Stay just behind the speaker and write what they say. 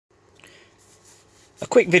A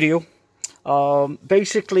quick video.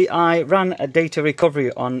 Basically, I ran a data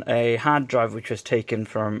recovery on a hard drive which was taken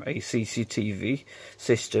from a CCTV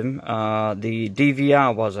system. The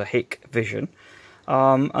DVR was a Hikvision.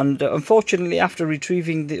 And unfortunately, after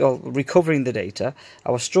retrieving or recovering the data, I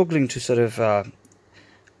was struggling to sort of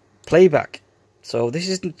playback. So this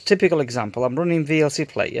is a typical example. I'm running VLC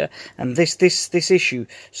Player, and this issue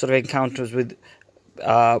sort of encounters with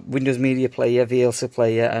Windows Media Player, VLC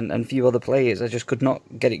Player, and a few other players. I just could not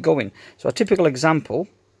get it going. So a typical example,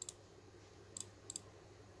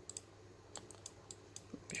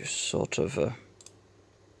 just sort of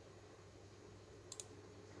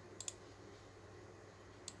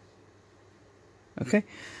okay.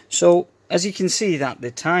 So as you can see, that the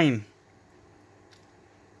time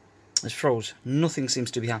is froze. Nothing seems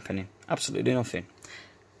to be happening. Absolutely nothing.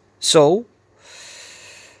 So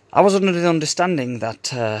I was under the understanding that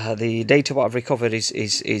the data what I've recovered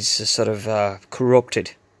is sort of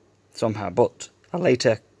corrupted somehow, but I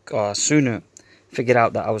later, sooner, figured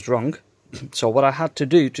out that I was wrong. So what I had to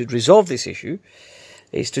do to resolve this issue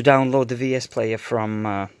is to download the VS Player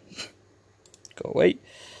from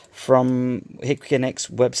from Hikvision's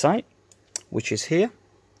website, which is here.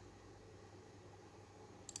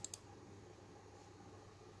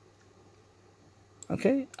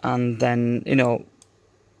 Okay, and then, you know,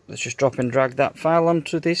 let's just drop and drag that file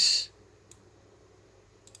onto this.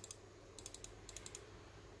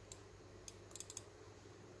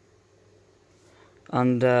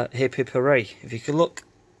 And hip hip hooray. If you can look,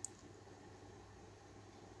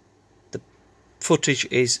 the footage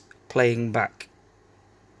is playing back.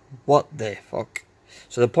 What the fuck?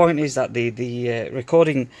 So the point is that the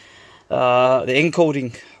recording, the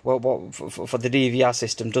encoding for the DVR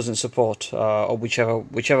system doesn't support, or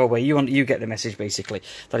whichever way you get the message, basically,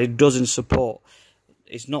 that it doesn't support.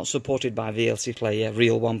 It's not supported by VLC Player,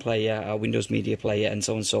 Real One Player, Windows Media Player, and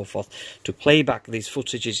so on and so forth. To play back these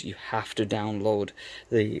footages, you have to download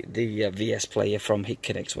the VS Player from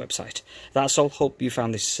Hikvision's website. That's all. Hope you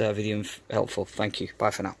found this video helpful. Thank you.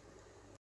 Bye for now.